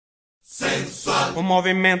sensual. O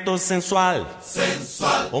movimento sensual,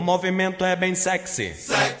 Sensual. o movimento é bem sexy.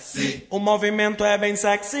 Sexy. O movimento é bem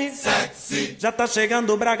sexy. Sexy. Já tá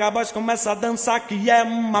chegando o BragaBoys, começa a dançar que é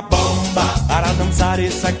uma bomba. Para dançar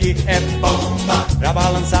isso aqui é bomba. Pra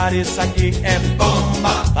balançar isso aqui é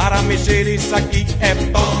bomba. Para mexer isso aqui é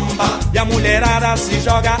bomba. E a mulherada se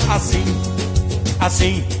joga assim,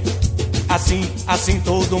 assim, assim, assim.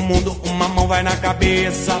 Todo mundo, uma mão vai na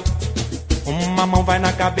cabeça, uma mão vai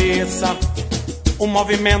na cabeça. O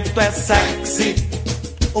movimento é sexy,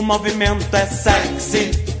 o movimento é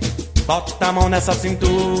sexy. Bota a mão nessa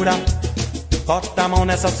cintura, bota a mão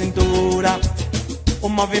nessa cintura. O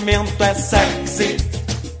movimento é sexy,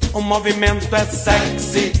 o movimento é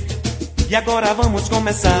sexy. E agora vamos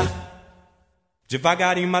começar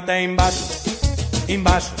devagarinho até embaixo,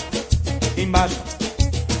 embaixo, embaixo.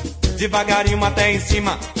 Devagarinho até em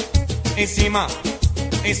cima, em cima,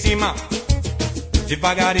 em cima.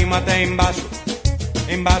 Devagarinho até embaixo,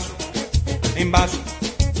 embaixo, embaixo.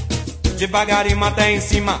 Devagarinho até em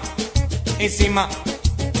cima, em cima,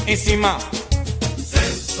 em cima.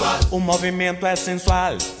 Sensual. O movimento é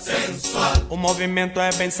sensual, Sensual. o movimento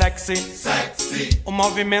é bem sexy. Sexy. O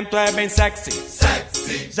movimento é bem sexy.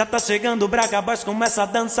 Sexy. Já tá chegando o BragaBoys, começa a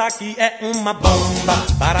dançar que é uma bomba.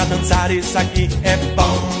 Para dançar isso aqui é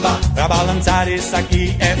bomba. Pra balançar isso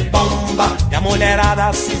aqui é bomba. E a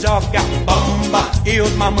mulherada se joga bomba. E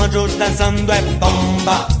os mamanjos dançando é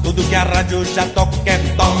bomba. Tudo que a rádio já toca é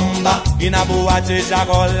bomba. E na boate já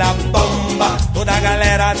rola bomba. Toda a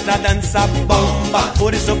galera já dança bomba.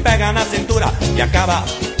 Por isso pega na cintura e acaba,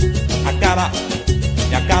 acaba,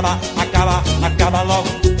 e acaba, acaba, acaba logo.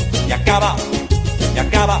 E acaba, e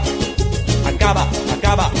acaba, acaba,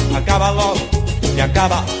 acaba, acaba logo. E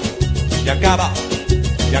acaba, e acaba,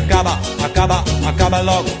 e acaba, acaba, acaba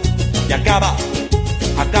logo. E acaba,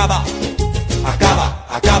 acaba, acaba,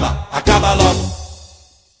 acaba, acaba.